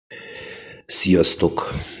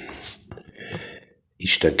Sziasztok!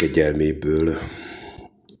 Isten kegyelméből,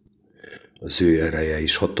 az ő ereje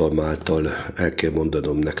és hatalma által el kell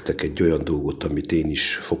mondanom nektek egy olyan dolgot, amit én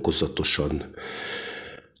is fokozatosan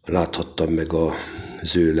láthattam meg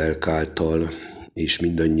az ő lelk által, és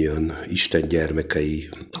mindannyian Isten gyermekei,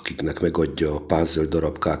 akiknek megadja a puzzle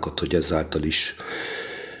darabkákat, hogy ezáltal is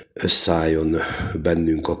összeálljon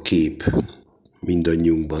bennünk a kép,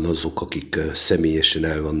 mindannyiunkban azok, akik személyesen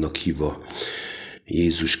el vannak hívva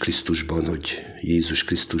Jézus Krisztusban, hogy Jézus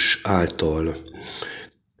Krisztus által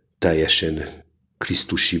teljesen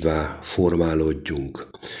Krisztusivá formálódjunk.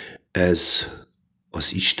 Ez az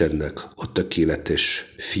Istennek a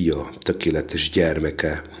tökéletes fia, tökéletes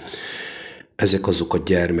gyermeke. Ezek azok a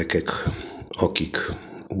gyermekek, akik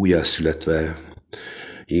újjászületve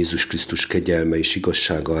Jézus Krisztus kegyelme és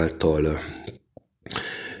igazsága által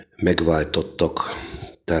megváltottak,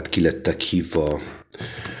 tehát ki lettek hívva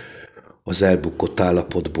az elbukott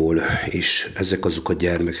állapotból, és ezek azok a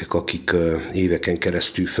gyermekek, akik éveken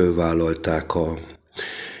keresztül fölvállalták a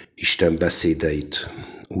Isten beszédeit,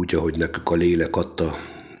 úgy, ahogy nekük a lélek adta,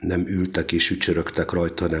 nem ültek és ücsörögtek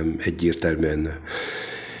rajta, hanem egyértelműen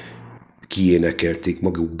kiénekelték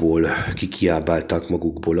magukból, kikiábálták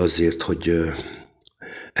magukból azért, hogy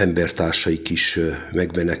embertársaik is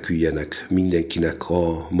megmeneküljenek, mindenkinek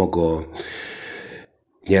a maga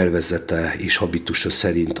nyelvezete és habitusa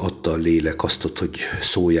szerint adta a lélek azt, hogy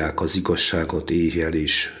szólják az igazságot éjjel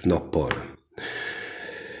és nappal.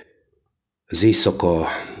 Az éjszaka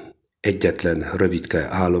egyetlen rövidke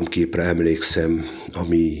álomképre emlékszem,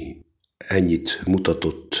 ami ennyit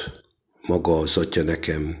mutatott maga az Atya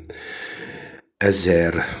nekem.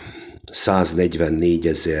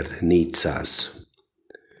 144.400.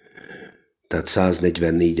 Tehát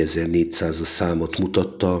 144.400 a számot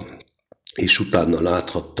mutatta, és utána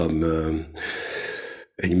láthattam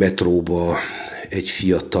egy metróba egy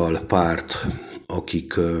fiatal párt,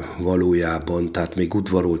 akik valójában, tehát még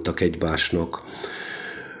udvaroltak egymásnak.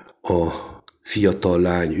 A fiatal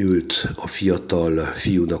lány ült a fiatal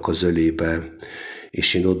fiúnak az ölébe,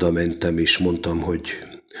 és én oda mentem, és mondtam, hogy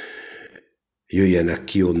jöjjenek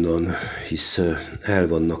ki onnan, hisz el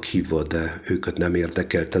vannak hívva, de őket nem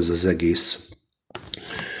érdekelt ez az egész.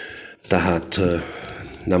 Tehát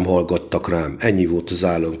nem hallgattak rám. Ennyi volt az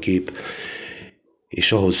álomkép,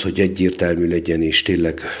 és ahhoz, hogy egyértelmű legyen, és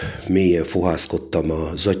tényleg mélyen fohászkodtam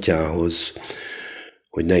az Atyához,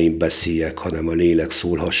 hogy ne én beszéljek, hanem a lélek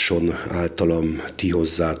szólhasson általam, ti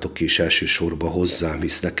hozzátok, és elsősorban hozzám,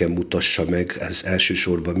 hisz nekem mutassa meg, ez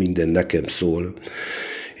elsősorban minden nekem szól,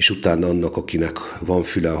 és utána annak, akinek van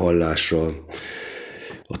füle hallásra,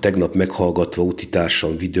 a tegnap meghallgatva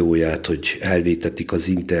utitársam videóját, hogy elvétetik az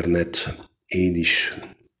internet, én is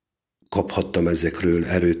kaphattam ezekről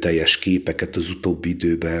erőteljes képeket az utóbbi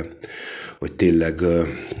időben, hogy tényleg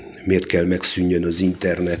miért kell megszűnjön az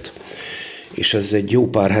internet. És ez egy jó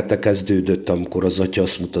pár hete kezdődött, amikor az Atya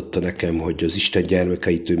azt mutatta nekem, hogy az Isten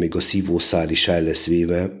gyermekeitől még a szívószál is el lesz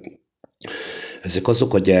véve. Ezek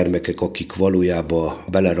azok a gyermekek, akik valójában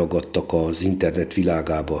beleragadtak az internet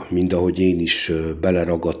világába, mind ahogy én is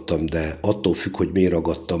beleragadtam, de attól függ, hogy miért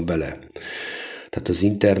ragadtam bele. Tehát az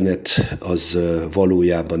internet az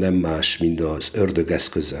valójában nem más, mint az ördög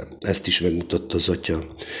eszköze. Ezt is megmutatta az Atya.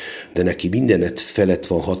 De neki mindenet felett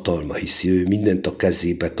van hatalma, hisz ő mindent a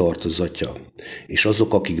kezébe tart az Atya. És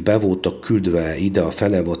azok, akik be voltak küldve ide a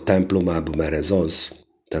fenevad templomába, mert ez az,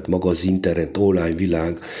 tehát maga az internet, online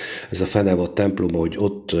világ, ez a fenevad temploma, hogy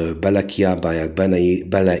ott belekiábálják,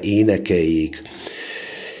 bele énekeljék,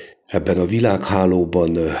 ebben a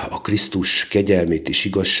világhálóban a Krisztus kegyelmét és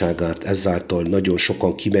igazságát, ezáltal nagyon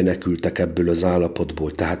sokan kimenekültek ebből az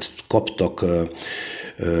állapotból, tehát kaptak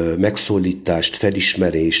megszólítást,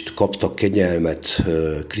 felismerést, kaptak kegyelmet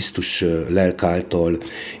Krisztus lelk által,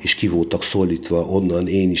 és ki voltak szólítva onnan.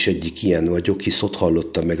 Én is egyik ilyen vagyok, hisz ott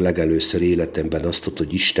hallottam meg legelőször életemben azt,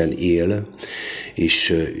 hogy Isten él, és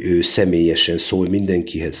ő személyesen szól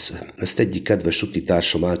mindenkihez. Ezt egyik kedves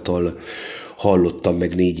utitársam által hallottam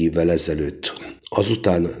meg 4 évvel ezelőtt.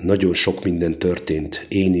 Azután nagyon sok minden történt.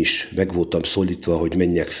 Én is meg voltam szólítva, hogy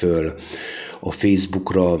menjek föl a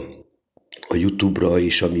Facebookra, a YouTube-ra,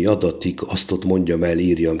 és ami adatik, azt ott mondjam el,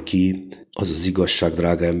 írjam ki. Az az igazság,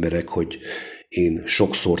 drága emberek, hogy én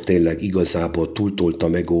sokszor tényleg igazából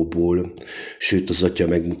túltoltam egóból, sőt az Atya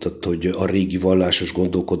megmutatta, hogy a régi vallásos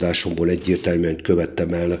gondolkodásomból egyértelműen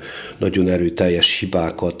követtem el nagyon erőteljes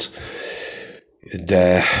hibákat,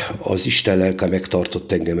 de az Isten lelke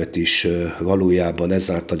megtartott engemet is, valójában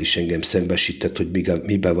ezáltal is engem szembesített, hogy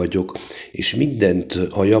mibe vagyok, és mindent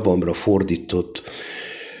a javamra fordított,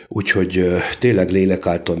 Úgyhogy tényleg lélek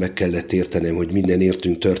által meg kellett értenem, hogy minden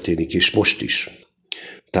értünk történik, és most is.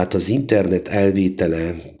 Tehát az internet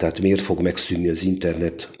elvétele, tehát miért fog megszűnni az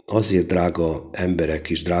internet? Azért, drága emberek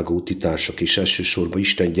és drága utitársak, és elsősorban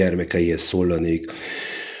Isten gyermekeihez szólanék,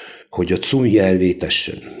 hogy a cumi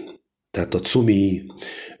elvétessen. Tehát a cumi,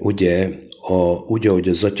 ugye, úgy, ahogy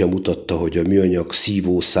az atya mutatta, hogy a műanyag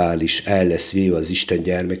szívószál is el lesz véve az Isten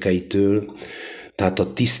gyermekeitől, tehát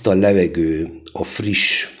a tiszta levegő, a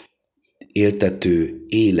friss, éltető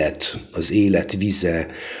élet, az élet vize,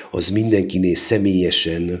 az mindenkinél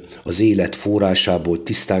személyesen, az élet forrásából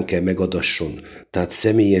tisztán kell megadasson, tehát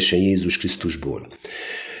személyesen Jézus Krisztusból.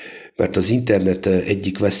 Mert az internet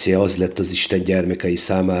egyik veszélye az lett az Isten gyermekei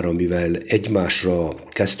számára, mivel egymásra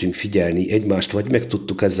kezdtünk figyelni, egymást vagy meg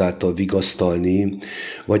tudtuk ezáltal vigasztalni,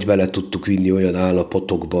 vagy bele tudtuk vinni olyan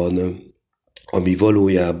állapotokban, ami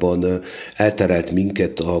valójában elterelt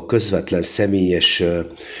minket a közvetlen személyes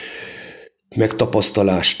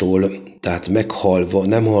megtapasztalástól, tehát meghalva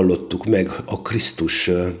nem hallottuk meg a Krisztus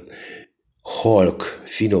halk,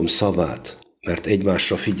 finom szavát, mert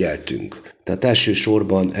egymásra figyeltünk. Tehát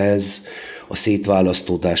elsősorban ez a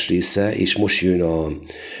szétválasztódás része, és most jön a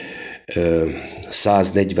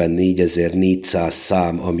 144.400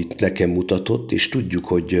 szám, amit nekem mutatott, és tudjuk,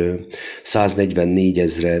 hogy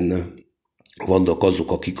 144 000 vannak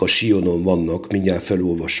azok, akik a Sionon vannak, mindjárt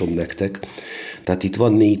felolvasom nektek. Tehát itt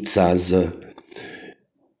van 400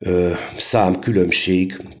 szám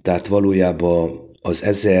különbség, tehát valójában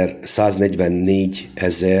az 144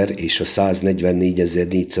 000 és a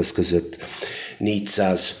 144.400 között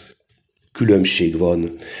 400 különbség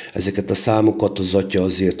van. Ezeket a számokat az atya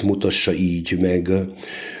azért mutassa így meg,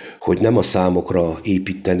 hogy nem a számokra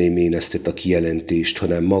építeném én ezt a kijelentést,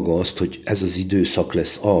 hanem maga azt, hogy ez az időszak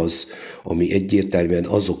lesz az, ami egyértelműen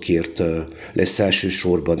azokért lesz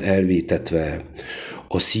elsősorban elvétetve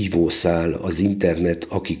a szívószál, az internet,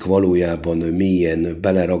 akik valójában mélyen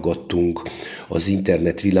beleragadtunk az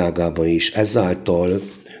internet világába, és ezáltal,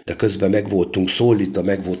 de közben meg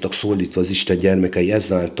voltak szólítva az Isten gyermekei,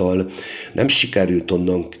 ezáltal nem sikerült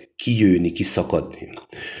onnan kijönni, kiszakadni.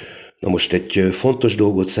 Na most egy fontos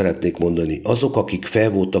dolgot szeretnék mondani. Azok, akik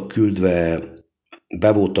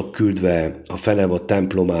be voltak küldve a Fenevad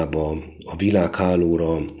templomába, a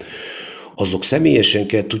világhálóra, azok személyesen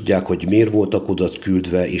kell tudják, hogy miért voltak oda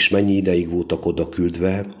küldve, és mennyi ideig voltak oda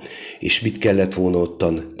küldve, és mit kellett volna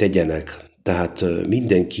ottan tegyenek. Tehát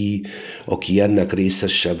mindenki, aki ennek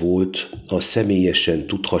részese volt, az személyesen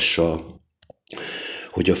tudhassa,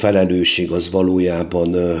 hogy a felelősség az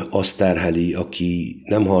valójában azt terheli, aki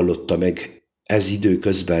nem hallotta meg ez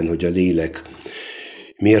időközben, hogy a lélek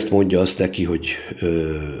miért mondja azt neki, hogy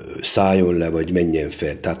szálljon le, vagy menjen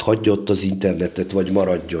fel. Tehát hagyja ott az internetet, vagy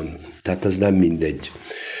maradjon. Tehát ez nem mindegy.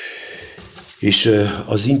 És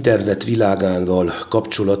az internet világával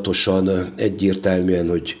kapcsolatosan egyértelműen,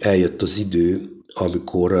 hogy eljött az idő,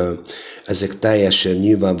 amikor ezek teljesen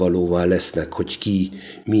nyilvánvalóvá lesznek, hogy ki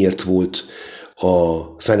miért volt a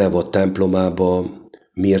Fenevad templomába,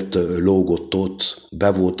 miért lógott ott,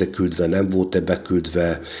 be volt-e küldve, nem volt-e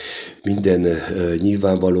beküldve, minden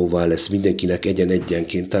nyilvánvalóvá lesz mindenkinek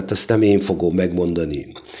egyenként, tehát ezt nem én fogom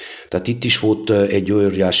megmondani. Tehát itt is volt egy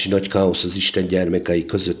óriási nagy káosz az Isten gyermekei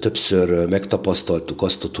között, többször megtapasztaltuk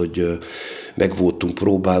azt, hogy meg voltunk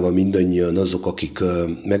próbálva mindannyian azok, akik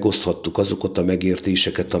megoszthattuk azokat a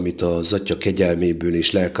megértéseket, amit az Atya kegyelméből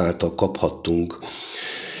és lelk által kaphattunk.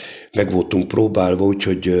 Meg voltunk próbálva,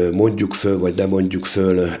 úgyhogy mondjuk föl, vagy nem mondjuk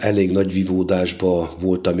föl, elég nagy vívódásba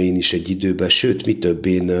voltam én is egy időben, sőt, mi több,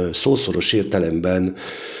 én szószoros értelemben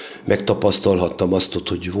megtapasztalhattam azt,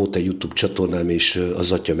 hogy volt egy YouTube csatornám, és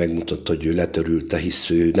az atya megmutatta, hogy ő letörülte, hisz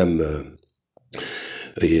ő nem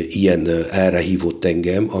ilyen erre hívott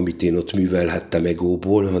engem, amit én ott művelhettem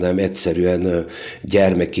egóból, hanem egyszerűen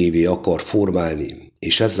gyermekévé akar formálni.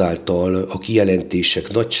 És ezáltal a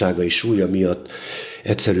kijelentések nagysága és súlya miatt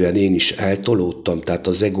egyszerűen én is eltolódtam, tehát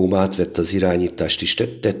az egóm átvette az irányítást, és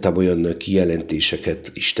tettem olyan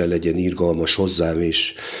kijelentéseket, Isten legyen irgalmas hozzám,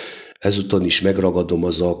 és ezúton is megragadom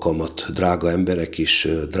az alkalmat, drága emberek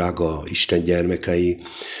és drága Isten gyermekei,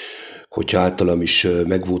 hogyha általam is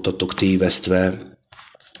megvoltatok tévesztve,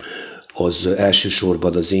 az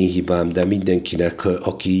elsősorban az én hibám, de mindenkinek,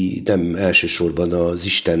 aki nem elsősorban az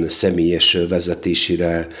Isten személyes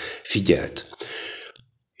vezetésére figyelt.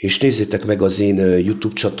 És nézzétek meg az én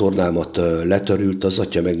YouTube csatornámat, letörült, az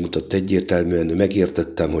atya megmutatta egyértelműen,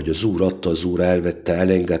 megértettem, hogy az Úr adta, az Úr elvette,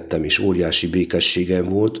 elengedtem, és óriási békességem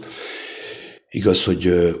volt. Igaz,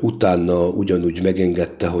 hogy utána ugyanúgy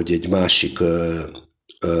megengedte, hogy egy másik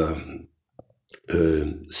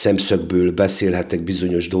szemszögből beszélhetek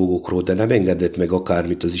bizonyos dolgokról, de nem engedett meg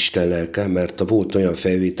akármit az Isten lelke, mert volt olyan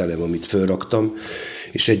felvételem, amit fölraktam,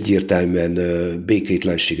 és egyértelműen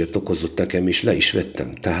békétlenséget okozott nekem, és le is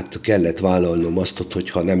vettem. Tehát kellett vállalnom azt, hogy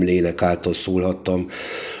ha nem lélek által szólhattam,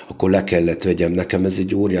 akkor le kellett vegyem. Nekem ez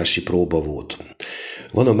egy óriási próba volt.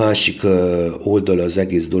 Van a másik oldala az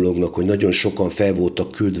egész dolognak, hogy nagyon sokan be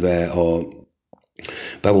voltak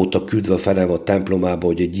küldve a Fenevad templomába,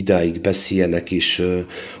 hogy egy idáig beszéljenek, és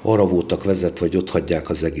arra voltak vezetve, hogy ott hagyják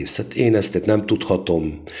az egészet. Én ezt nem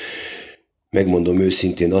tudhatom, megmondom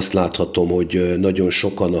őszintén, azt láthatom, hogy nagyon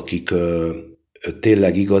sokan, akik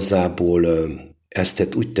tényleg igazából ezt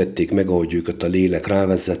úgy tették meg, ahogy őket a lélek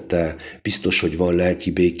rávezette, biztos, hogy van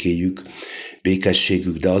lelki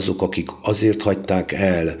békességük, de azok, akik azért hagyták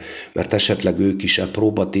el, mert esetleg ők is a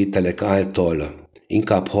próbatételek által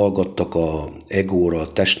inkább hallgattak a egóra,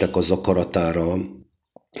 a testnek az akaratára,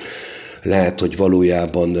 lehet, hogy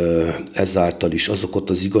valójában ezáltal is azokat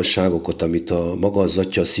az igazságokat, amit a maga az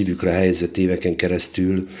Atya a szívükre helyezett éveken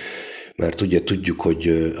keresztül, mert ugye tudjuk,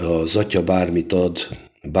 hogy az Atya bármit ad,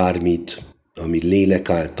 ami lélek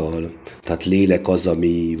által, tehát lélek az,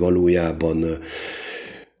 ami valójában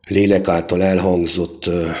lélek által elhangzott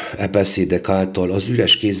beszédek által, az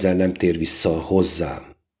üres kézzel nem tér vissza hozzá.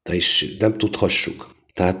 És nem tudhassuk.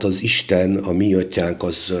 Tehát az Isten, a mi atyánk,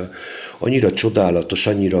 az annyira csodálatos,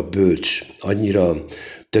 annyira bölcs, annyira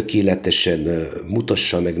tökéletesen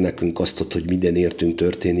mutassa meg nekünk azt, hogy minden értünk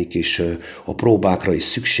történik, és a próbákra is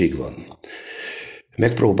szükség van.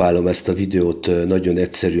 Megpróbálom ezt a videót nagyon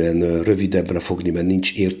egyszerűen rövidebbre fogni, mert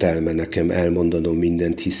nincs értelme nekem elmondanom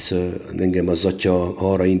mindent, hisz engem az Atya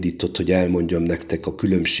arra indított, hogy elmondjam nektek a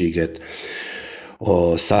különbséget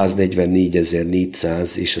a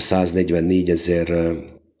 144.400 és a 144.000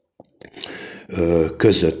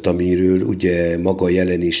 között, amiről ugye maga a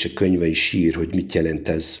Jelenések könyve is ír, hogy mit jelent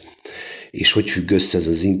ez, és hogy függ össze ez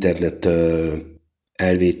az internet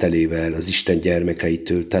elvételével, az Isten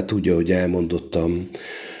gyermekeitől. Tehát úgy, ahogy elmondottam,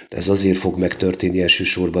 ez azért fog megtörténni,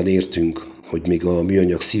 elsősorban értünk, hogy még a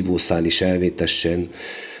műanyag szívószál is elvétessen,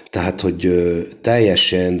 tehát, hogy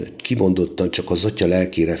teljesen kimondottan csak az Atya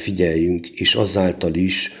lelkére figyeljünk, és azáltal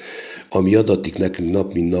is, ami adatik nekünk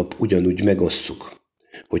nap mint nap, ugyanúgy megosszuk.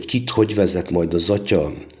 Hogy kit hogy vezet majd az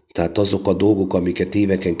Atya, tehát azok a dolgok, amiket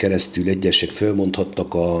éveken keresztül egyesek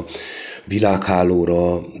fölmondhattak a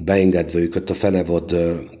világhálóra, beengedve őket a Fenevad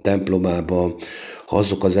templomába, ha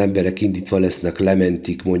azok az emberek indítva lesznek,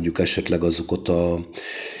 lementik mondjuk esetleg azokat a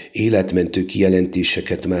életmentő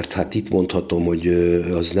kijelentéseket, mert hát itt mondhatom, hogy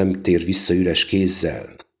az nem tér vissza üres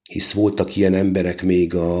kézzel, hisz voltak ilyen emberek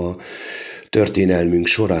még a történelmünk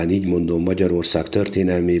során, így mondom, Magyarország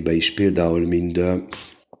történelmében is, például mind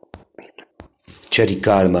Cseri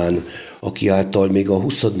Kálmán, aki által még a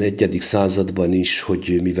 21. században is,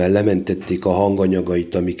 hogy mivel lementették a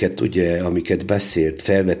hanganyagait, amiket beszélt,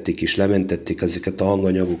 felvették és lementették ezeket a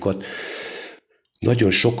hanganyagokat,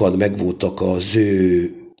 nagyon sokan megvoltak az ő,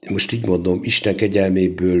 most így mondom, Isten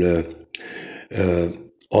kegyelméből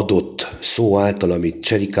adott szó által, amit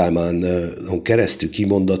Cseri Kálmánon keresztül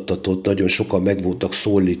kimondattatott, nagyon sokan meg voltak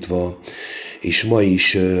szólítva, és ma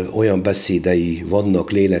is olyan beszédei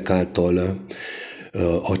vannak lélek által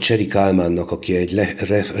a Cseri Kálmánnak, aki egy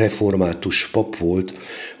református pap volt,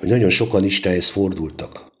 hogy nagyon sokan Istenhez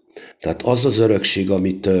fordultak. Tehát az az örökség,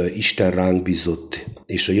 amit Isten ránk bízott,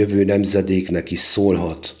 és a jövő nemzedéknek is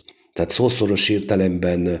szólhat, tehát szószoros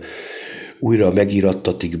értelemben újra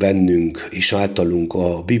megirattatik bennünk és általunk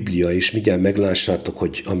a Biblia, és mindjárt meglássátok,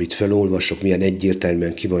 hogy amit felolvasok, milyen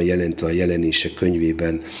egyértelműen ki van jelentve a Jelenések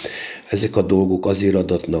könyvében. Ezek a dolgok azért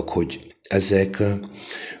adatnak, hogy ezek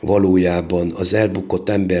valójában az elbukott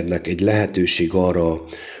embernek egy lehetőség arra,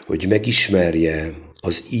 hogy megismerje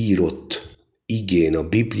az írott igén, a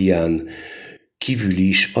Biblián kívül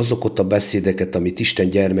is azokat a beszédeket, amit Isten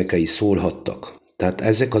gyermekei szólhattak. Tehát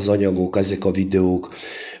ezek az anyagok, ezek a videók,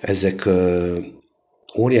 ezek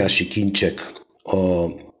óriási kincsek a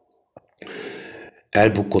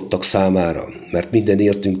elbukottak számára, mert minden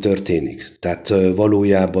értünk történik. Tehát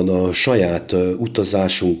valójában a saját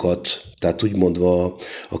utazásunkat, tehát úgymondva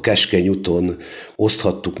a keskeny úton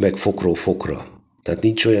oszthattuk meg fokról fokra. Tehát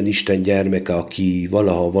nincs olyan Isten gyermeke, aki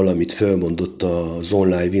valaha valamit fölmondott az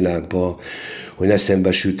online világba, hogy ne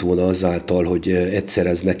szembesült volna azáltal, hogy egyszer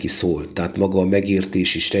ez neki szól. Tehát maga a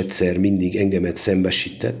megértés is egyszer mindig engemet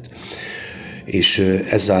szembesített, és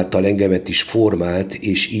ezáltal engemet is formált,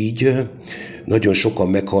 és így nagyon sokan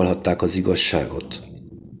meghallhatták az igazságot,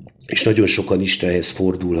 és nagyon sokan Istenhez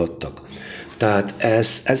fordulhattak. Tehát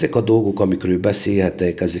ezek a dolgok, amikről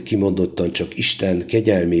beszélhetek, ezek kimondottan csak Isten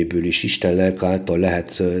kegyelméből és Isten lelke által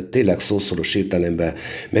lehet tényleg szószoros értelemben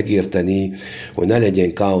megérteni, hogy ne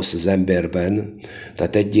legyen káosz az emberben.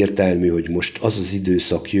 Tehát egyértelmű, hogy most az az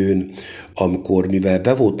időszak jön, amikor mivel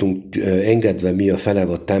be voltunk engedve mi a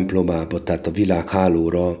Fenevad templomába, tehát a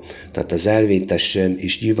világhálóra, tehát az elvétessen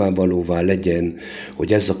és nyilvánvalóvá legyen,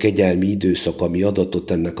 hogy ez a kegyelmi időszak, ami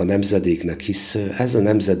adatott ennek a nemzedéknek, hisz ez a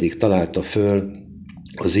nemzedék találta föl,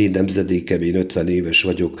 az én nemzedékem, én 50 éves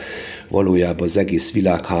vagyok, valójában az egész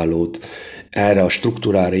világhálót, erre a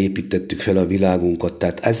struktúrára építettük fel a világunkat,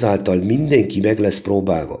 tehát ezáltal mindenki meg lesz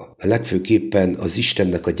próbálva, legfőképpen az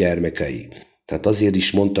Istennek a gyermekei. Tehát azért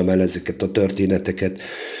is mondtam el ezeket a történeteket,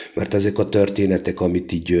 mert ezek a történetek,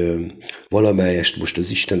 amit így valamelyest most az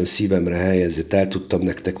Isten a szívemre helyezett, el tudtam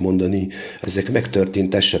nektek mondani, ezek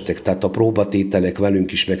megtörtént esetek, tehát a próbatételek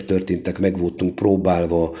velünk is megtörténtek, meg voltunk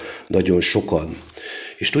próbálva nagyon sokan.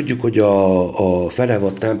 És tudjuk, hogy a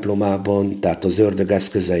Fenevad templomában, tehát az ördög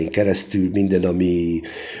eszközein keresztül minden, ami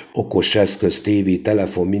okos eszköz, tévé,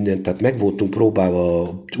 telefon, minden, tehát meg voltunk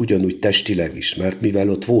próbálva ugyanúgy testileg is, mert mivel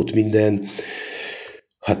ott volt minden,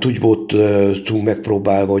 hát úgy voltunk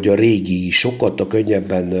megpróbálva, hogy a régi, sokkal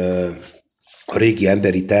könnyebben a régi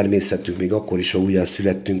emberi természetünk, még akkor is, ha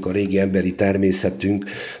újjászülettünk, a régi emberi természetünk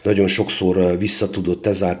nagyon sokszor visszatudott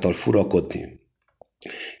ezáltal furakodni.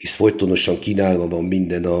 Hisz folytonosan kínálva van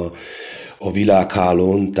minden a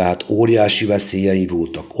világhálón, tehát óriási veszélyei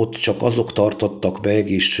voltak. Ott csak azok tartottak meg,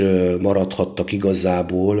 és maradhattak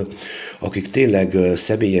igazából, akik tényleg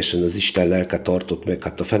személyesen az Isten lelke tartott meg.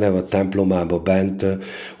 Hát a Fenevad templomába bent,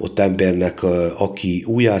 ott embernek, aki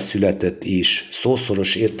újjászületett, és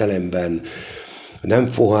szószoros értelemben nem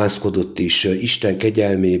fohászkodott, és Isten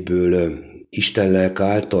kegyelméből, Isten lelke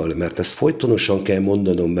által, mert ezt folytonosan kell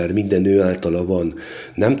mondanom, mert minden ő általa van,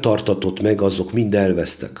 nem tartatott meg, azok mind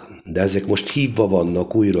elvesztek. De ezek most hívva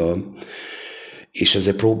vannak újra, és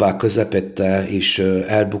ezek próbák közepette, és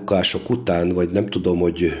elbukások után, vagy nem tudom,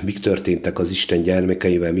 hogy mik történtek az Isten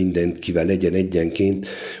gyermekeivel, mindenkivel legyen egyenként.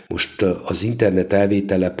 Most az internet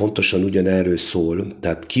elvétele pontosan ugyanerről szól,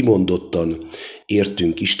 tehát kimondottan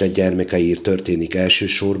értünk Isten gyermekeiért történik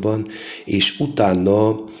elsősorban, és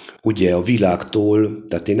utána ugye a világtól,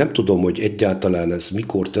 tehát én nem tudom, hogy egyáltalán ez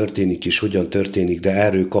mikor történik és hogyan történik, de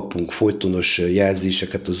erről kapunk folytonos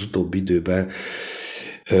jelzéseket az utóbbi időben.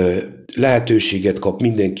 Lehetőséget kap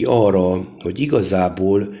mindenki arra, hogy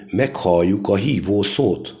igazából meghalljuk a hívó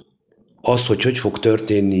szót. Az, hogy fog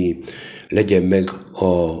történni, legyen meg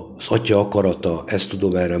az Atya akarata, ezt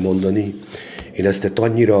tudom erre mondani. Én ezt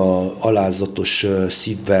annyira alázatos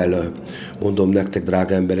szívvel mondom nektek,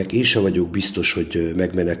 drága emberek, én sem vagyok biztos, hogy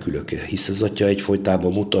megmenekülök, hisz az Atya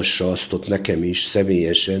egyfolytában mutassa azt ott nekem is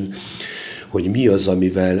személyesen, hogy mi az,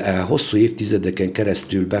 amivel hosszú évtizedeken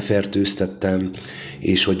keresztül befertőztettem,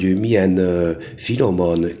 és hogy ő milyen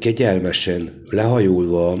finoman, kegyelmesen,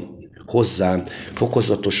 lehajolva hozzám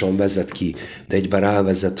fokozatosan vezet ki, de egyben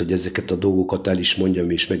rávezet, hogy ezeket a dolgokat el is mondjam,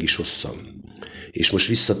 és meg is hosszam. És most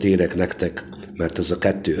visszatérek nektek, mert ez a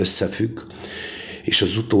kettő összefügg, és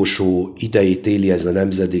az utolsó idejét éli ez a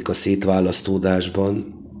nemzedék a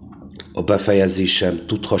szétválasztódásban. A befejezésem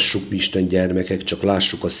tudhassuk mi Isten gyermekek, csak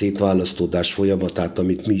lássuk a szétválasztódás folyamatát,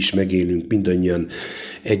 amit mi is megélünk mindannyian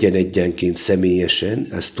egyen-egyenként személyesen,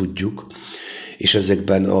 ezt tudjuk. És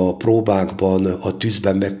ezekben a próbákban, a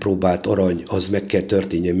tűzben megpróbált arany, az meg kell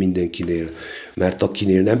történjen mindenkinél. Mert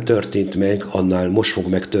akinél nem történt meg, annál most fog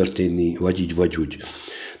megtörténni, vagy így, vagy úgy.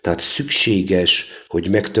 Tehát szükséges, hogy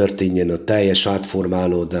megtörténjen a teljes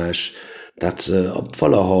átformálódás. Tehát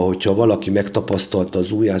valaha, hogyha valaki megtapasztalta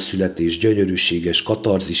az újjászületés gyönyörűséges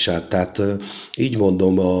katarzisát, tehát így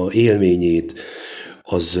mondom, a élményét,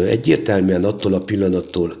 az egyértelműen attól a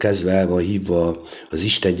pillanattól kezdve el van hívva az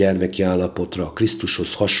Isten gyermeki állapotra, a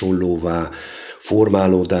Krisztushoz hasonlóvá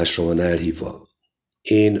formálódásra van elhívva.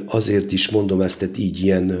 Én azért is mondom ezt így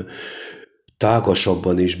ilyen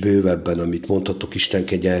tágasabban és bővebben, amit mondhatok Isten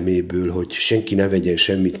kegyelméből, hogy senki ne vegyen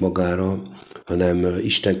semmit magára, hanem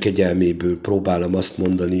Isten kegyelméből próbálom azt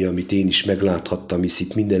mondani, amit én is megláthattam, hisz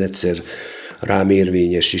itt minden egyszer rám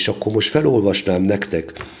érvényes. És akkor most felolvasnám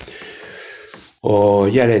nektek a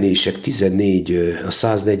Jelenések 14, a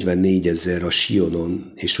 144 000 a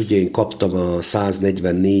Sionon, és ugye én kaptam a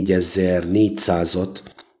 144 400-at,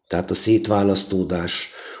 tehát a szétválasztódás,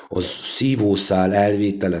 az szívószál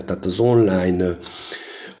elvétele, tehát az online,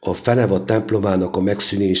 a Fenevad templomának a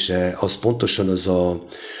megszűnése, az pontosan az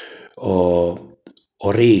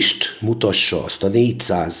a rést mutassa, azt a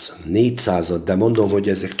 400-at, de mondom, hogy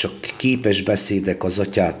ezek csak képes beszédek az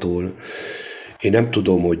Atyától. Én nem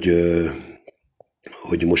tudom, hogy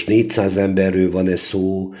hogy most 400 emberről van-e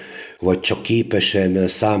szó, vagy csak képesen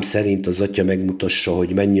szám szerint az Atya megmutassa,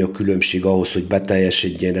 hogy mennyi a különbség ahhoz, hogy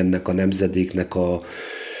beteljesedjen ennek a nemzedéknek a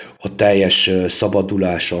teljes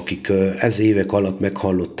szabadulása, akik ez évek alatt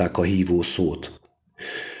meghallották a hívó szót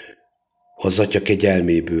az Atya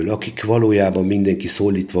kegyelméből, akik valójában mindenki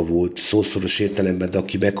szólítva volt, szószoros értelemben, de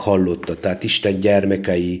aki meghallotta, tehát Isten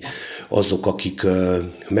gyermekei, azok, akik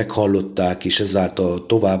meghallották, és ezáltal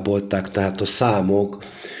továbbbolták, tehát a számok,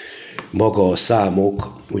 maga a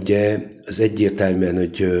számok, ugye, az egyértelműen,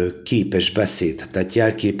 hogy képes beszéd, tehát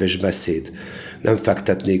jelképes beszéd. Nem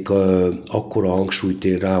fektetnék akkora hangsúlyt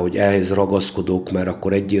én rá, hogy ehhez ragaszkodok, mert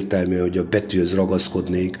akkor egyértelmű, hogy a betűhöz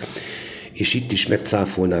ragaszkodnék, és itt is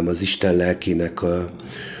megcáfolnám az Isten lelkének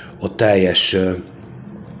a teljes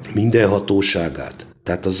mindenhatóságát.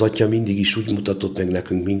 Tehát az Atya mindig is úgy mutatott meg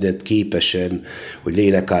nekünk mindent képesen, hogy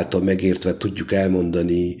lélek által megértve tudjuk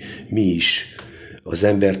elmondani mi is az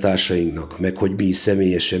embertársainknak, meg hogy mi is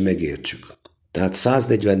személyesen megértsük. Tehát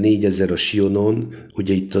 144 000 a Sionon,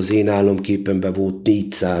 ugye itt az én álomképemben volt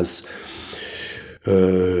 400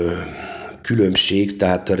 különbség,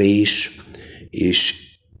 tehát rés,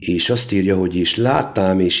 és azt írja, hogy és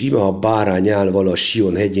láttam, és ima a bárány áll vala a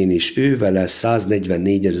Sion hegyén, és ő vele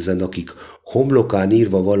 144 000, akik homlokán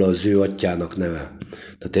írva vala az ő atyának neve.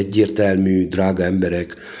 Tehát egyértelmű, drága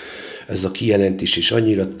emberek, ez a kijelentés, és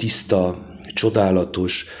annyira tiszta,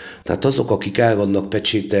 csodálatos. Tehát azok, akik el vannak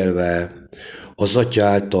pecsételve az Atya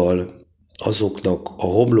által, azoknak a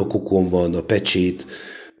homlokukon van a pecsét,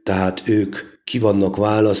 tehát ők ki vannak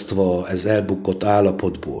választva ez elbukott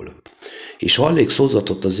állapotból. És hallék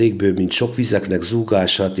szózatot az égből, mint sok vizeknek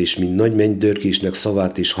zúgását, és mint nagy mennydörgésnek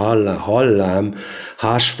szavát, és hallám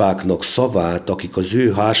hásfáknak szavát, akik az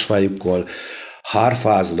ő hásfájukkal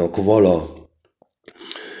hárfáznak vala.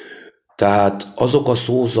 Tehát azok a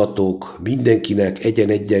szózatok mindenkinek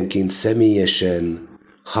egyenként személyesen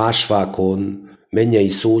hásfákon, mennyei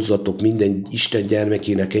szózatok minden Isten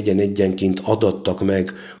gyermekének egyenként adattak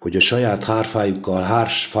meg, hogy a saját hárfájukkal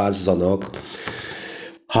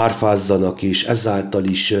hárfázzanak, és ezáltal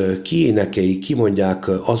is kiénekeljék, kimondják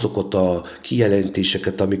azokat a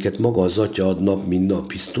kijelentéseket, amiket maga az Atya ad nap, mint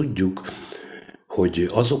nap. Hisz tudjuk, hogy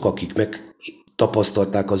azok, akik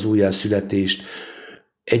megtapasztalták az újjászületést,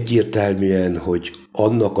 egyértelműen, hogy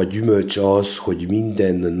annak a gyümölcse az, hogy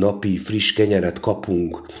minden napi friss kenyeret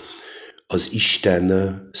kapunk az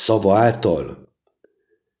Isten szava által.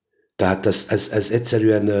 Tehát ez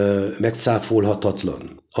egyszerűen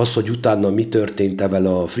megcáfolhatatlan. Az, hogy utána mi történt evel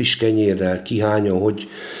a friss kenyérrel, ki hányan,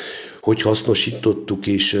 hogy hasznosítottuk,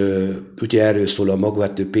 és ugye erről szól a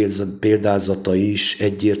magvető példázata is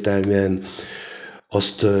egyértelműen,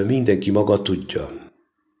 azt mindenki maga tudja.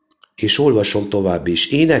 És olvasom tovább is.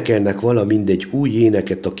 Énekelnek valamind egy új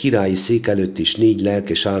éneket a királyi szék előtt és 4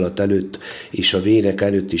 lelkes állat előtt, és a vének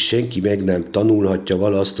előtt is senki meg nem tanulhatja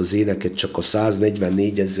vala azt az éneket, csak a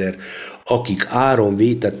 144 000, akik áron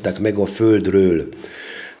vétettek meg a földről.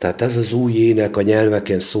 Tehát ez az új ének, a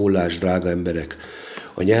nyelveken szólás, drága emberek.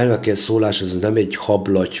 A nyelveken szólás az nem egy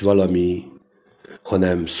hablaty valami,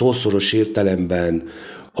 hanem szószoros értelemben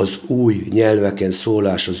az új nyelveken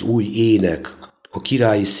szólás, az új ének, a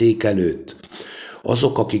királyi szék előtt.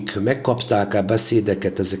 Azok, akik megkapták a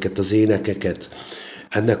beszédeket, ezeket az énekeket,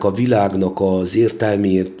 ennek a világnak az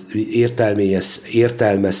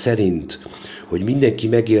értelme szerint, hogy mindenki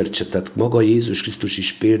megértse, tehát maga Jézus Krisztus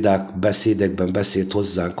is beszédekben beszélt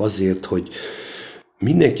hozzánk azért, hogy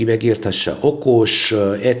mindenki megérthesse, okos,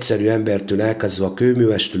 egyszerű embertől elkezdve a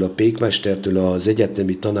kőművestől, a pékmestertől, az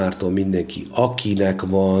egyetemi tanártól mindenki, akinek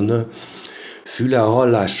van füle a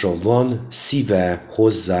hallásra, van szíve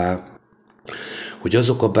hozzá, hogy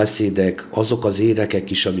azok a beszédek, azok az énekek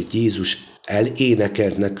is, amit Jézus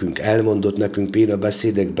elénekelt nekünk, elmondott nekünk például a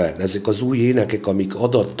beszédekben, ezek az új énekek, amik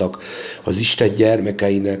adattak az Isten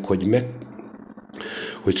gyermekeinek,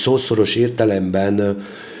 hogy szószoros értelemben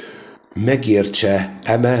megértse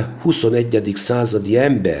eme 21. századi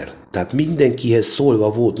ember. Tehát mindenkihez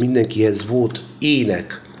szólva volt, mindenkihez volt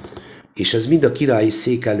ének, és ez mind a királyi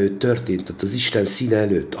szék előtt történt, tehát az Isten színe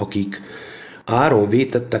előtt, akik áron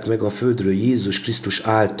vétettek meg a földről Jézus Krisztus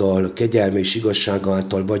által, kegyelme és igazsága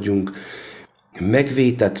által vagyunk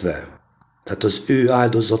megvétetve. Tehát az ő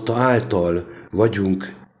áldozata által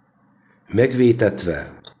vagyunk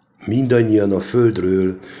megvétetve mindannyian a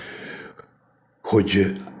földről,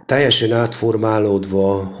 hogy teljesen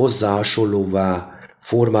átformálódva, hozzá hasonlóvá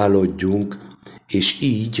formálódjunk, és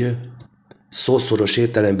így szószoros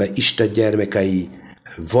értelemben Isten gyermekei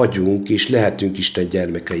vagyunk, és lehetünk Isten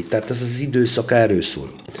gyermekei. Tehát ez az időszak erről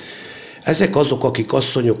szól. Ezek azok, akik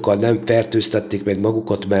asszonyokkal nem fertőztették meg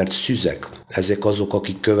magukat, mert szüzek. Ezek azok,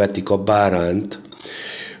 akik követik a báránt,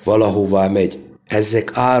 valahová megy.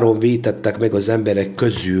 Ezek áron vétettek meg az emberek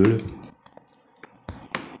közül,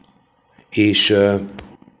 és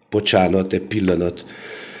bocsánat, egy pillanat,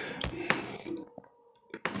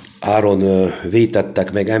 áron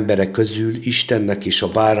vétettek meg emberek közül Istennek és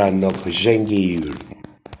a báránnak zsengéjül.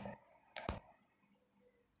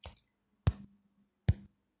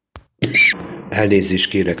 Elnézést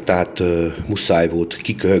kérek, tehát muszáj volt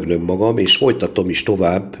kiköhögnöm magam, és folytatom is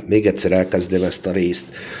tovább, még egyszer elkezdem ezt a részt.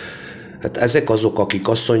 Hát ezek azok, akik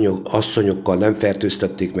asszonyokkal nem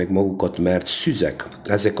fertőztették meg magukat, mert szüzek.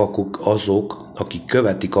 Ezek azok, akik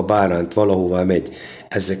követik a báránt, valahová megy.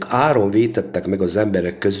 Ezek áron vétettek meg az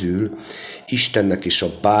emberek közül Istennek és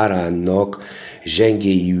a báránnak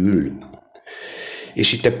zsengéjül.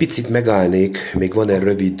 És itt egy picit megállnék, még van egy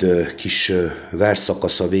rövid kis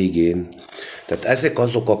versszakasz a végén. Tehát ezek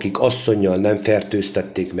azok, akik asszonnyal nem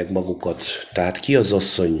fertőztették meg magukat. Tehát ki az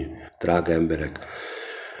asszony, drága emberek?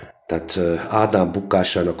 Tehát Ádám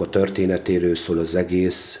bukásának a történetéről szól az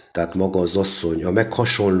egész, tehát maga az asszony, a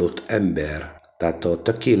meghasonlott ember, tehát a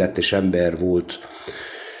tökéletes ember volt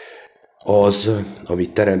az,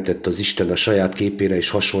 amit teremtett az Isten a saját képére és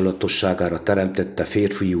hasonlatosságára teremtette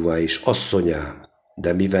férfiúvá és asszonyá,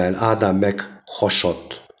 de mivel Ádám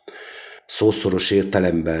meghasadt szószoros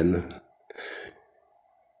értelemben,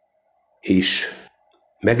 és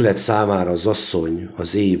meglett számára az asszony,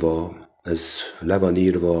 az Éva, ez le van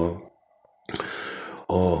írva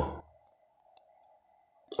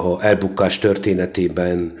a elbukás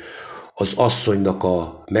történetében, az asszonynak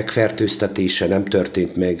a megfertőztetése nem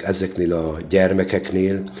történt meg ezeknél a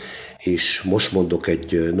gyermekeknél, és most mondok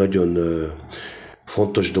egy nagyon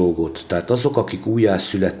fontos dolgot. Tehát azok, akik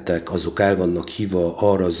újjászülettek, azok el vannak hívva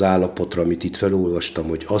arra az állapotra, amit itt felolvastam,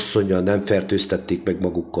 hogy asszonnyal nem fertőztették meg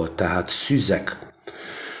magukkal, tehát szüzek.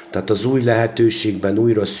 Tehát az új lehetőségben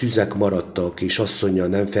újra szüzek maradtak, és asszonnyal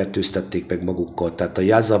nem fertőztették meg magukkal. Tehát a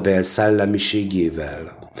Jezabel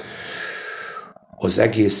szellemiségével, az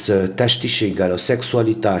egész testiséggel, a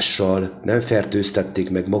szexualitással nem fertőztették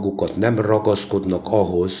meg magukat, nem ragaszkodnak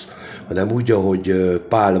ahhoz, hanem úgy, ahogy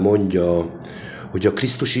Pál mondja, hogy a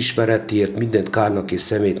Krisztus ismeretért mindent kárnak és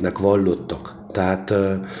szemétnek vallottak. Tehát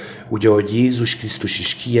úgy, ahogy Jézus Krisztus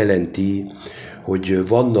is kijelenti, hogy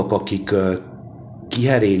vannak, akik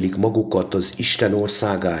kiherélik magukat az Isten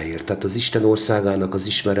országáért, tehát az Isten országának az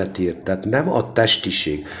ismeretért. Tehát nem a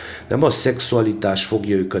testiség, nem a szexualitás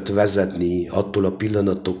fogja őket vezetni attól a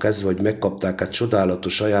pillanattól kezdve, hogy megkapták egy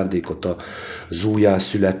csodálatos ajándékot, az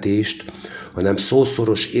újjászületést, hanem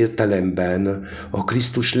szószoros értelemben a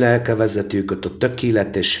Krisztus lelke vezeti őket, a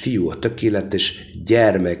tökéletes fiú, a tökéletes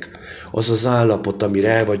gyermek, az az állapot, amire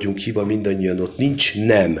el vagyunk hívva mindannyian, ott nincs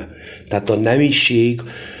nem. Tehát a nemiség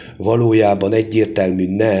valójában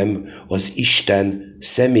egyértelmű nem az Isten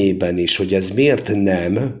szemében, és hogy ez miért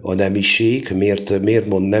nem a nemiség, miért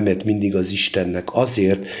mond nemet mindig az Istennek?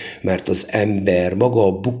 Azért, mert az ember, maga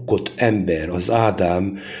a bukkott ember, az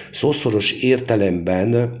Ádám szószoros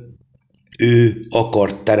értelemben ő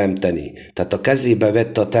akart teremteni. Tehát a kezébe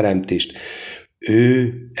vette a teremtést.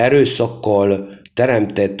 Ő erőszakkal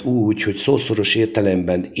teremtett úgy, hogy szószoros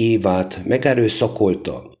értelemben Évát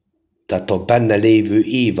megerőszakolta. Tehát a benne lévő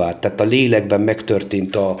Évát, tehát a lélekben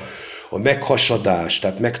megtörtént a meghasadás,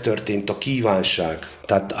 tehát megtörtént a kívánság.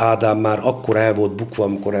 Tehát Ádám már akkor el volt bukva,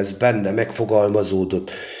 amikor ez benne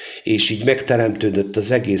megfogalmazódott, és így megteremtődött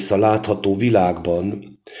az egész a látható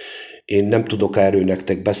világban. Én nem tudok erről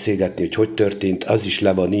nektek beszélgetni, hogy történt, az is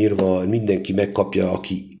le van írva, mindenki megkapja,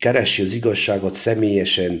 aki keresi az igazságot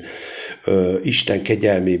személyesen, Isten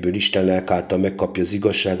kegyelméből, Isten lelk által megkapja az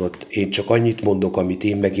igazságot. Én csak annyit mondok, amit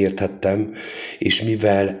én megérthettem, és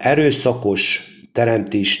mivel erőszakos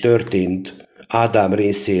teremtés történt Ádám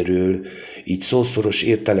részéről, így szószoros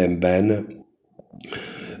értelemben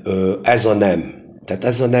ez a nem. Tehát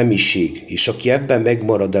ez a nemiség. És aki ebben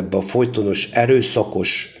megmarad, ebben a folytonos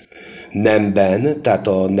erőszakos nemben, tehát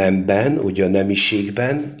a nemben, ugye a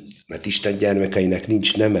nemiségben, mert Isten gyermekeinek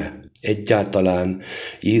nincs neme. Egyáltalán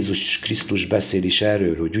Jézus Krisztus beszél is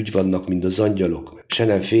erről, hogy úgy vannak, mint az angyalok. Se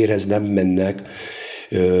nem férhez nem mennek,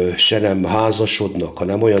 se nem házasodnak,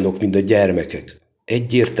 hanem olyanok, mint a gyermekek.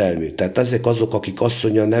 Egyértelmű. Tehát ezek azok, akik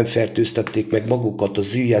asszonnyal nem fertőztették meg magukat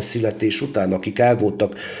az újjászületés után, akik el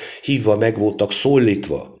voltak hívva, meg voltak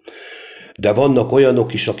szólítva. De vannak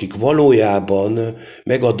olyanok is, akik valójában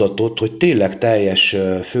megadatott, hogy tényleg teljes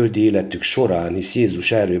földi életük során, hisz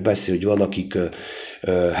Jézus erről beszél, hogy van, akik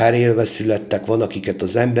herélve születtek, van, akiket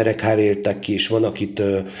az emberek heréltek ki, és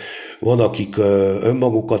van, akik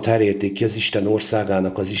önmagukat herélték ki az Isten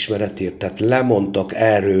országának az ismeretért. Tehát lemondtak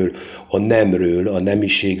erről a nemről, a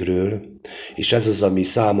nemiségről, és ez az, ami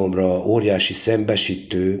számomra óriási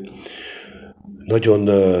szembesítő, nagyon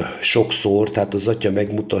sokszor, tehát az Atya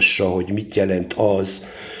megmutassa, hogy mit jelent az,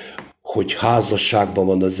 hogy házasságban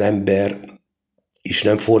van az ember, és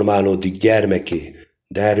nem formálódik gyermeké.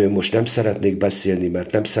 De erről most nem szeretnék beszélni,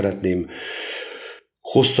 mert nem szeretném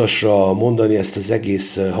hosszasra mondani ezt az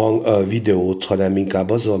egész videót, hanem inkább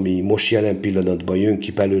az, ami most jelen pillanatban jön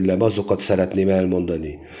ki belőlem, azokat szeretném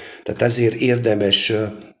elmondani. Tehát ezért érdemes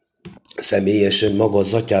személyesen maga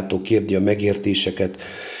az Atyától kérni a megértéseket,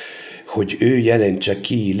 hogy ő jelentse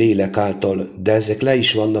ki lélek által, de ezek le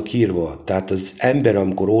is vannak írva. Tehát az ember,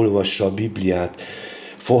 amikor olvassa a Bibliát,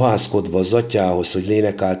 fohászkodva az Atyához, hogy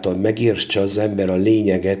lélek által megértse az ember a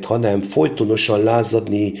lényeget, hanem folytonosan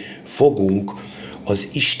lázadni fogunk az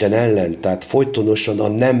Isten ellen, tehát folytonosan a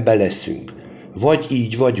nembe leszünk. Vagy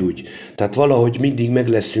így, vagy úgy. Tehát valahogy mindig meg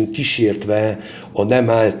leszünk kísértve a nem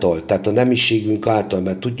által, tehát a nemiségünk által,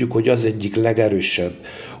 mert tudjuk, hogy az egyik legerősebb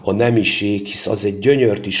a nemiség, hisz az egy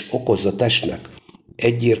gyönyört is okoz a testnek.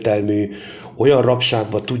 Egyértelmű, olyan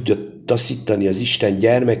rabságba tudja taszítani az Isten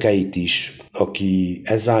gyermekeit is, aki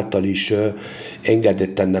ezáltal is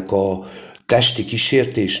engedett ennek a testi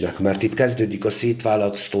kísértésnek, mert itt kezdődik a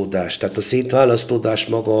szétválasztódás. Tehát a szétválasztódás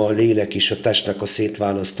maga a lélek és a testnek a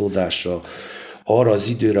szétválasztódása arra az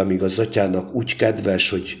időre, amíg az Atyának úgy kedves,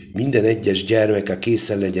 hogy minden egyes gyermeke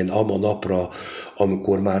készen legyen ama napra,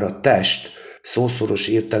 amikor már a test szószoros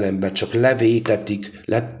értelemben csak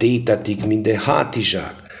letétetik minden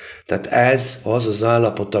hátizsák. Tehát ez az az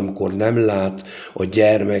állapot, amikor nem lát a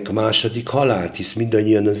gyermek második halált, hisz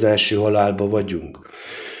mindannyian az első halálba vagyunk.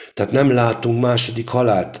 Tehát nem látunk második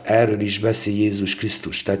halált, erről is beszél Jézus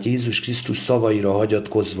Krisztus. Tehát Jézus Krisztus szavaira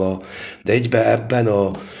hagyatkozva, de egyben ebben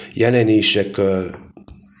a jelenések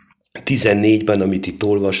 14-ben, amit itt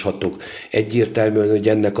olvashatok, egyértelműen, hogy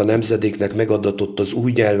ennek a nemzedéknek megadatott az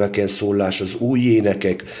új nyelveken szólás, az új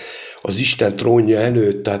énekek, az Isten trónja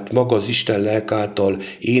előtt, tehát maga az Isten lelk által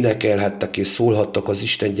énekelhettek és szólhattak az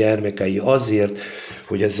Isten gyermekei azért,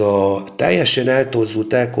 hogy ez a teljesen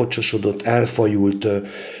eltorzult, elkocsosodott, elfajult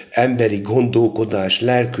emberi gondolkodás,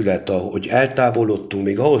 lelkület, ahogy eltávolodtunk,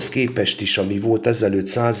 még ahhoz képest is, ami volt ezelőtt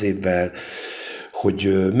 100 évvel,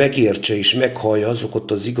 hogy megértse és meghallja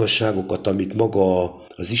azokat az igazságokat, amit maga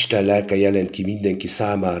az Isten lelke jelent ki mindenki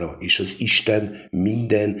számára, és az Isten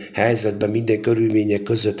minden helyzetben, minden körülmények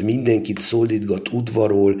között mindenkit szólítgat,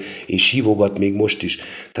 udvarol, és hívogat még most is.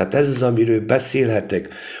 Tehát ez az, amiről beszélhetek,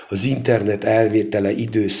 az internet elvétele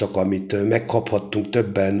időszak, amit megkaphattunk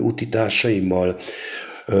többen utitársaimmal,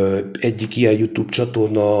 egyik ilyen YouTube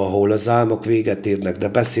csatorna, ahol az álmok véget érnek, de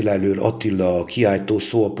beszél előről Attila, kiáltó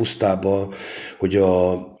szó a pusztába, hogy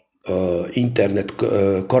a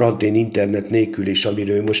karantén internet nélkül, és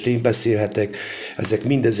amiről most én beszélhetek, ezek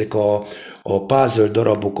mindezek a puzzle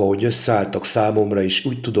darabok, ahogy összeálltak számomra, és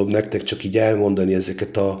úgy tudom nektek csak így elmondani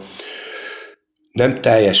ezeket nem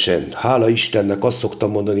teljesen, hála Istennek azt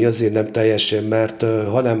szoktam mondani, azért nem teljesen, mert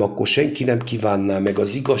hanem akkor senki nem kívánná meg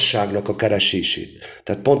az igazságnak a keresését.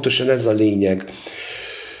 Tehát pontosan ez a lényeg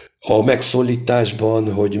a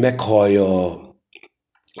megszólításban, hogy meghallja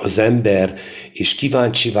az ember, és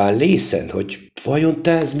kíváncsivá lészen, hogy vajon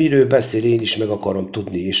te ez miről beszél, én is meg akarom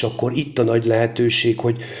tudni. És akkor itt a nagy lehetőség,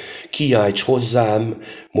 hogy kiálts hozzám,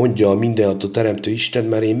 mondja a mindenható teremtő Isten,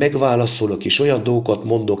 mert én megválaszolok, és olyan dolgokat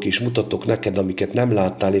mondok, és mutatok neked, amiket nem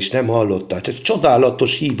láttál, és nem hallottál. Ez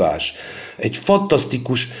csodálatos hívás, egy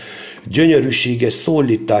fantasztikus, gyönyörűséges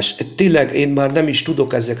szólítás. Tényleg én már nem is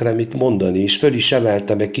tudok ezekre mit mondani, és föl is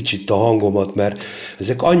emeltem egy kicsit a hangomat, mert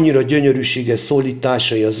ezek annyira gyönyörűséges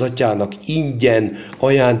szólításai az Atyának, ingyen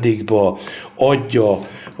ajándékba adja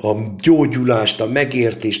a gyógyulást, a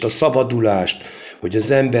megértést, a szabadulást, hogy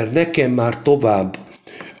az ember nekem már tovább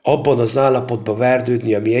abban az állapotban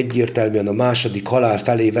verdődni, ami egyértelműen a második halál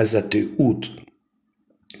felé vezető út.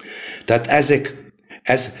 Tehát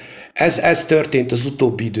ez történt az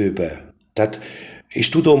utóbbi időben. Tehát, és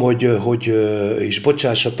tudom, hogy és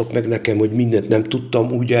bocsássatok meg nekem, hogy mindent nem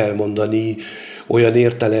tudtam úgy elmondani, olyan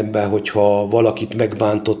értelemben, hogyha valakit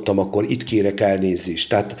megbántottam, akkor itt kérek elnézést.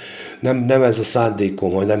 Tehát nem ez a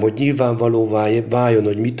szándékom, hanem hogy nyilvánvalóvá váljon,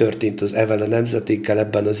 hogy mi történt az evel a nemzetékkel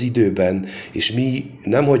ebben az időben, és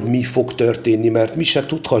nem, hogy mi fog történni, mert mi se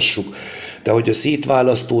tudhassuk, de hogy a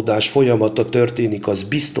szétválasztódás folyamata történik, az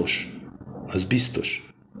biztos. Az biztos.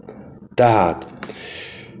 Tehát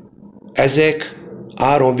ezek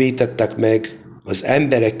áron vétettek meg az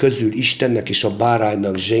emberek közül Istennek és a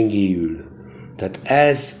báránynak zsengéül. Tehát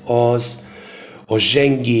ez az a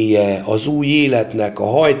zsengéje, az új életnek a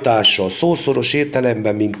hajtása, szószoros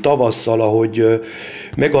értelemben, mint tavasszal, ahogy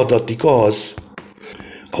megadatik az,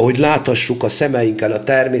 ahogy láthassuk a szemeinkkel a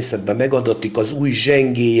természetben, megadatik az új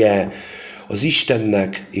zsengéje az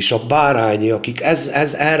Istennek és a bárányi, akik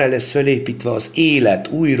erre lesz felépítve az élet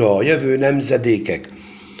újra, a jövő nemzedékek.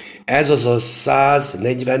 Ez az a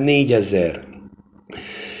 144 000.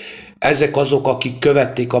 Ezek azok, akik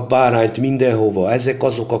követték a bárányt mindenhova, ezek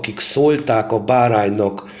azok, akik szólták a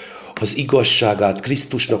báránynak az igazságát,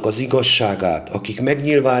 Krisztusnak az igazságát, akik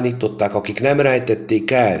megnyilvánították, akik nem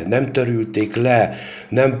rejtették el, nem törülték le,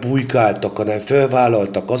 nem bujkáltak, hanem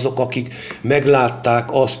felvállaltak, azok, akik meglátták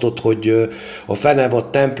azt ott, hogy a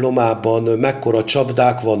fenevad templomában mekkora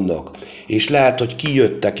csapdák vannak, és lehet, hogy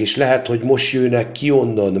kijöttek, és lehet, hogy most jönnek ki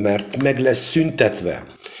onnan, mert meg lesz szüntetve.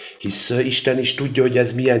 Hisz Isten is tudja, hogy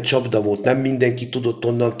ez milyen csapda volt, nem mindenki tudott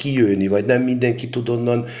onnan kijönni, vagy nem mindenki tud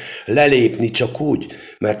onnan lelépni csak úgy,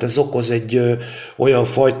 mert ez okoz egy olyan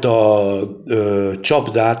fajta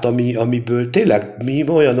csapdát, amiből tényleg mi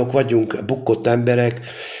olyanok vagyunk, bukott emberek,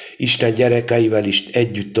 Isten gyerekeivel is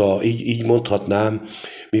együtt, így mondhatnám,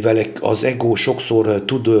 mivel az ego sokszor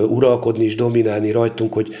tud uralkodni és dominálni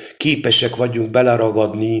rajtunk, hogy képesek vagyunk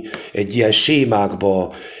beleragadni egy ilyen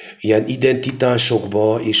sémákba, ilyen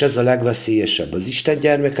identitásokba, és ez a legveszélyesebb. Az Isten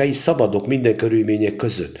gyermekei szabadok minden körülmények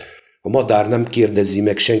között. A madár nem kérdezi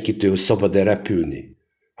meg senkitől, hogy szabad-e repülni,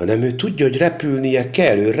 hanem ő tudja, hogy repülnie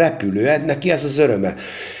kell, ő repül, neki ez az öröme.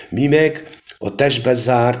 Mi meg a testbe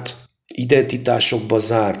zárt, identitásokba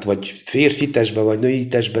zárt, vagy férfi testbe, vagy női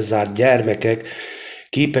testbe zárt gyermekek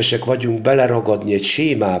képesek vagyunk beleragadni egy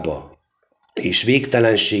sémába, és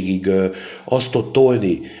végtelenségig azt ott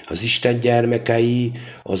tolni. Az Isten gyermekei,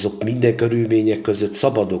 azok minden körülmények között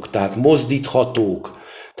szabadok, tehát mozdíthatók,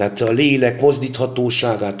 tehát a lélek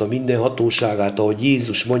mozdíthatóságát, a minden hatóságát, ahogy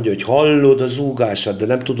Jézus mondja, hogy hallod a zúgását, de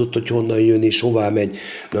nem tudod, hogy honnan jön és hová megy.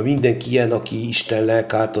 Na mindenki ilyen, aki Isten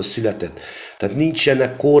lelk által született. Tehát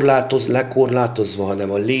nincsenek lekorlátozva,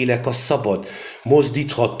 hanem a lélek a szabad,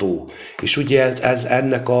 mozdítható. És ugye ez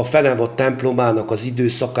ennek a fenevad templomának az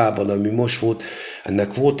időszakában, ami most volt,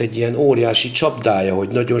 ennek volt egy ilyen óriási csapdája, hogy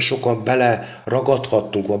nagyon sokan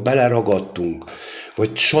beleragadhattunk, vagy beleragadtunk,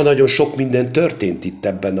 vagy nagyon sok minden történt itt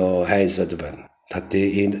ebben a helyzetben. Tehát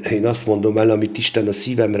én azt mondom el, amit Isten a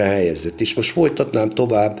szívemre helyezett. És most folytatnám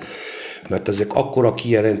tovább, mert ezek akkora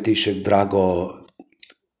kijelentések, drága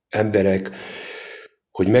emberek,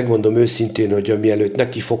 hogy megmondom őszintén, hogy mielőtt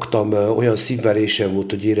nekifogtam, olyan szívverésem volt,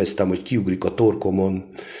 hogy éreztem, hogy kiugrik a torkomon,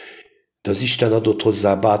 de az Isten adott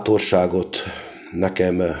hozzá bátorságot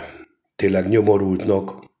nekem tényleg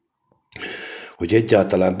nyomorultnak, hogy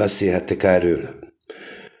egyáltalán beszélhetek erről.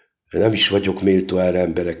 Nem is vagyok méltó erre,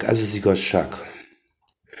 emberek, ez az igazság.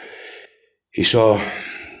 És a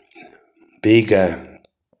vége,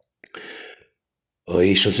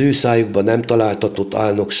 és az ő szájukban nem találtatott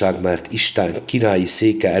álnokság, mert Isten királyi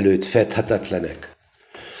széke előtt fedhetetlenek.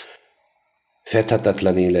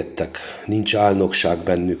 Fedhetetlené lettek, nincs álnokság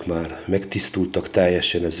bennük már, megtisztultak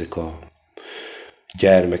teljesen ezek a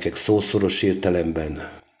gyermekek szószoros értelemben.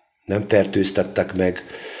 Nem fertőztettek meg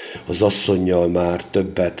az asszonnyal már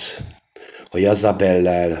többet, a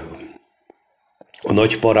Jazabellel, a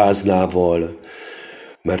nagy paráznával,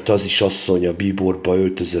 mert az is asszony, a bíborba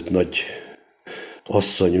öltözött nagy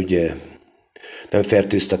asszony, ugye, nem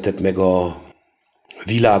fertőztetett meg a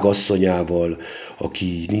világ asszonyával,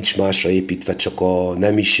 aki nincs másra építve, csak a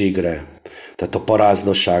nemiségre, tehát a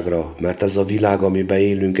paráznaságra, mert ez a világ, amiben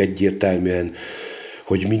élünk egyértelműen,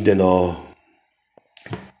 hogy minden a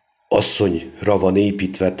asszonyra van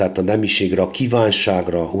építve, tehát a nemiségre, a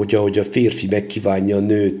kívánságra, úgy, ahogy a férfi megkívánja a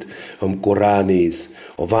nőt, amikor ránéz,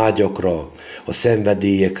 a vágyakra, a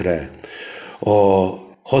szenvedélyekre, a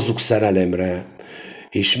hazug szerelemre,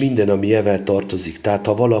 és minden, ami evel tartozik. Tehát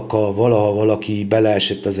ha valaha valaki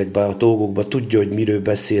beleesett ezekbe a dolgokba, tudja, hogy miről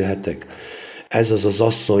beszélhetek. Ez az az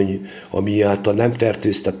asszony, ami által nem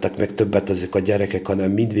fertőztettek meg többet ezek a gyerekek,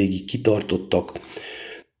 hanem mindvégig kitartottak.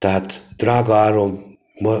 Tehát drága áron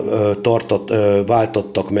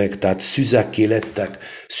váltottak meg, tehát szüzekké lettek,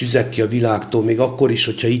 szüzekké a világtól, még akkor is,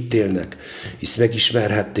 hogyha itt élnek, hisz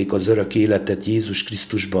megismerhették az örök életet Jézus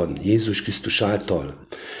Krisztusban, Jézus Krisztus által.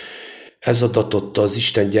 Ez adatott az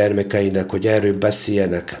Isten gyermekeinek, hogy erről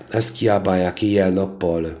beszéljenek, ezt kiábálják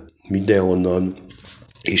éjjel-nappal, mindenhonnan,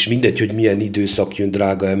 és mindegy, hogy milyen időszak jön,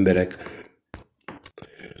 drága emberek.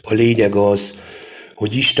 A lényeg az,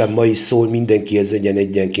 hogy Isten ma is szól mindenkihez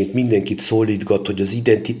egyenként, mindenkit szólítgat, hogy az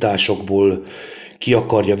identitásokból ki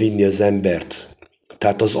akarja vinni az embert.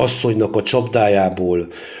 Tehát az asszonynak a csapdájából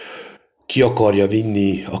ki akarja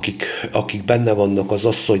vinni, akik benne vannak az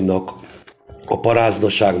asszonynak, a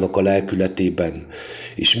paráznaságnak a lelkületében,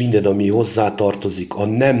 és minden, ami hozzátartozik, a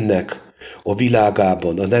nemnek a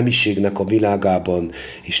világában, a nemiségnek a világában,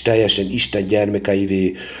 és teljesen Isten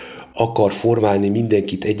gyermekeivé akar formálni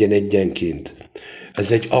mindenkit egyenként.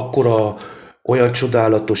 Ez egy akkora, olyan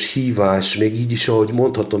csodálatos hívás, még így is, ahogy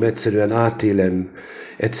mondhatom, egyszerűen átélem,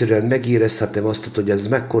 egyszerűen megérezhetem azt, hogy ez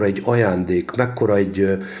mekkora egy ajándék, mekkora egy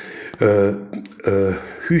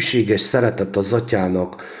hűséges szeretet az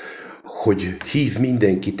atyának, hogy hív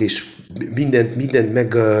mindenkit, és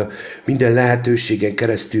minden lehetőségen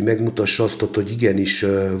keresztül megmutassa azt, hogy igenis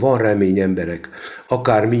van remény, emberek.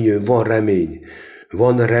 Akármi jön, van remény.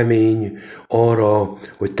 Van remény arra,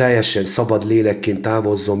 hogy teljesen szabad lélekként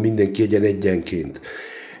távozzon mindenki egyenként.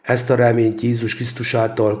 Ezt a reményt Jézus Krisztus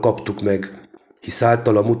által kaptuk meg, hisz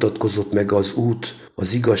általa mutatkozott meg az út,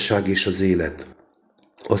 az igazság és az élet.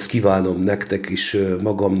 Azt kívánom nektek is,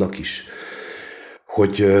 magamnak is,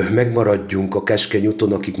 hogy megmaradjunk a keskeny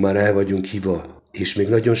úton, akik már el vagyunk hívva, és még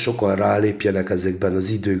nagyon sokan rálépjenek ezekben az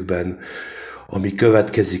időkben, ami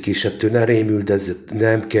következik, és ettől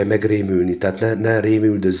nem kell megrémülni, tehát ne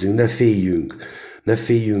rémüldözzünk, ne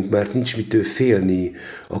féljünk, mert nincs mitől félni,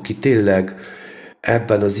 aki tényleg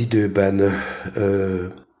ebben az időben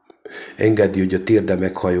engedi, hogy a térde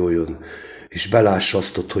meghajoljon, és belássa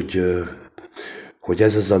azt, hogy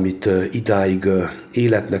ez az, amit idáig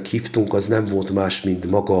életnek hívtunk, az nem volt más, mint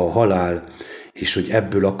maga a halál, és hogy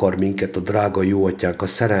ebből akar minket a drága jó atyánk, a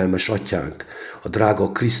szerelmes atyánk, a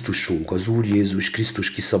drága Krisztusunk, az Úr Jézus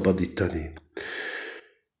Krisztus kiszabadítani.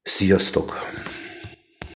 Sziasztok!